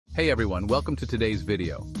Hey everyone, welcome to today's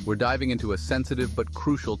video. We're diving into a sensitive but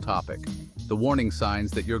crucial topic, the warning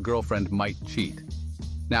signs that your girlfriend might cheat.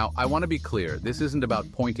 Now, I want to be clear, this isn't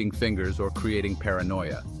about pointing fingers or creating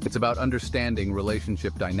paranoia. It's about understanding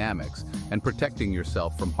relationship dynamics and protecting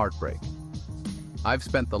yourself from heartbreak. I've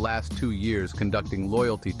spent the last 2 years conducting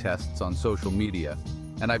loyalty tests on social media,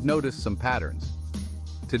 and I've noticed some patterns.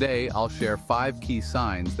 Today, I'll share 5 key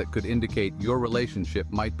signs that could indicate your relationship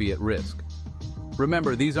might be at risk.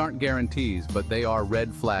 Remember, these aren't guarantees, but they are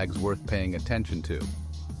red flags worth paying attention to.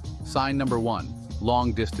 Sign number 1,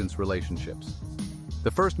 long-distance relationships.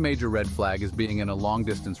 The first major red flag is being in a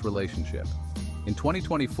long-distance relationship. In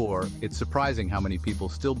 2024, it's surprising how many people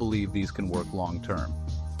still believe these can work long-term.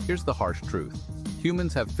 Here's the harsh truth.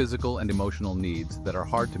 Humans have physical and emotional needs that are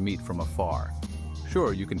hard to meet from afar.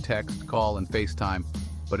 Sure, you can text, call, and FaceTime,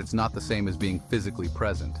 but it's not the same as being physically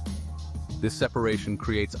present. This separation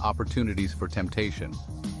creates opportunities for temptation.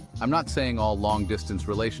 I'm not saying all long-distance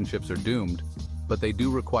relationships are doomed, but they do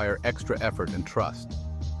require extra effort and trust.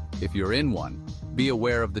 If you're in one, be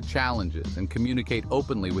aware of the challenges and communicate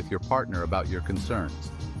openly with your partner about your concerns.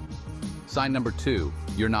 Sign number 2,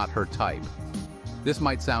 you're not her type. This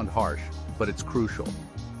might sound harsh, but it's crucial.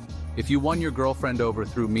 If you won your girlfriend over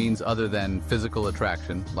through means other than physical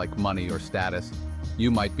attraction, like money or status, you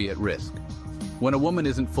might be at risk. When a woman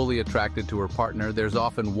isn't fully attracted to her partner, there's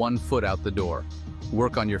often one foot out the door.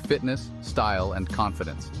 Work on your fitness, style, and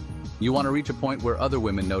confidence. You want to reach a point where other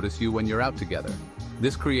women notice you when you're out together.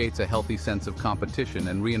 This creates a healthy sense of competition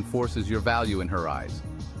and reinforces your value in her eyes.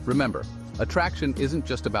 Remember, attraction isn't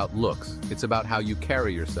just about looks, it's about how you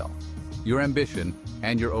carry yourself, your ambition,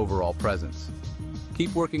 and your overall presence.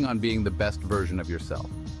 Keep working on being the best version of yourself.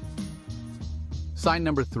 Sign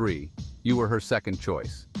number 3, you were her second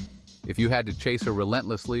choice. If you had to chase her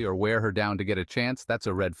relentlessly or wear her down to get a chance, that's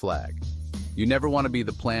a red flag. You never want to be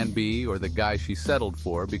the plan B or the guy she settled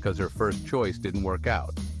for because her first choice didn't work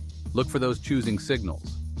out. Look for those choosing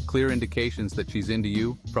signals, clear indications that she's into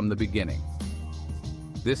you from the beginning.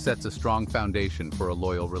 This sets a strong foundation for a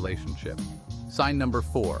loyal relationship. Sign number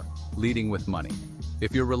 4, leading with money.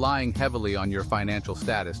 If you're relying heavily on your financial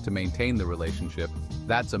status to maintain the relationship,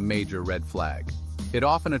 that's a major red flag. It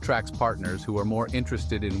often attracts partners who are more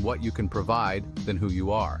interested in what you can provide than who you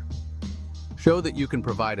are. Show that you can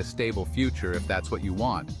provide a stable future if that's what you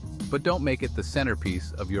want, but don't make it the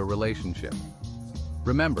centerpiece of your relationship.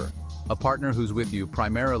 Remember, a partner who's with you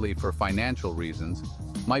primarily for financial reasons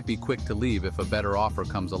might be quick to leave if a better offer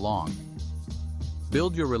comes along.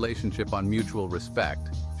 Build your relationship on mutual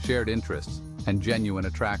respect, shared interests, and genuine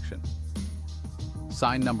attraction.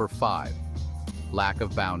 Sign number 5, lack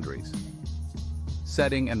of boundaries.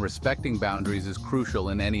 Setting and respecting boundaries is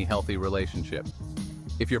crucial in any healthy relationship.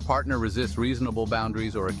 If your partner resists reasonable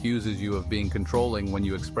boundaries or accuses you of being controlling when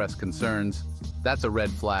you express concerns, that's a red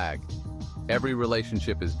flag. Every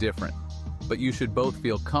relationship is different, but you should both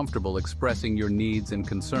feel comfortable expressing your needs and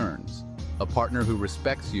concerns. A partner who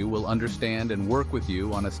respects you will understand and work with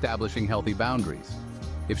you on establishing healthy boundaries.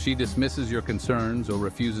 If she dismisses your concerns or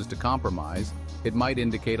refuses to compromise, it might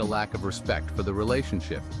indicate a lack of respect for the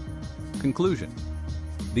relationship. Conclusion.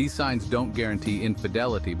 These signs don't guarantee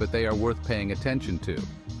infidelity, but they are worth paying attention to.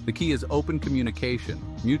 The key is open communication,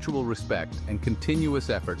 mutual respect, and continuous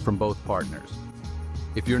effort from both partners.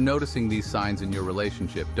 If you're noticing these signs in your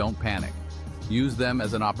relationship, don't panic. Use them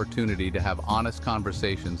as an opportunity to have honest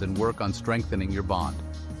conversations and work on strengthening your bond.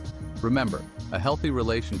 Remember, a healthy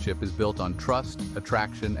relationship is built on trust,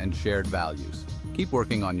 attraction, and shared values. Keep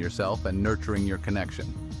working on yourself and nurturing your connection.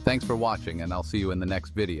 Thanks for watching, and I'll see you in the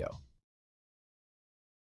next video.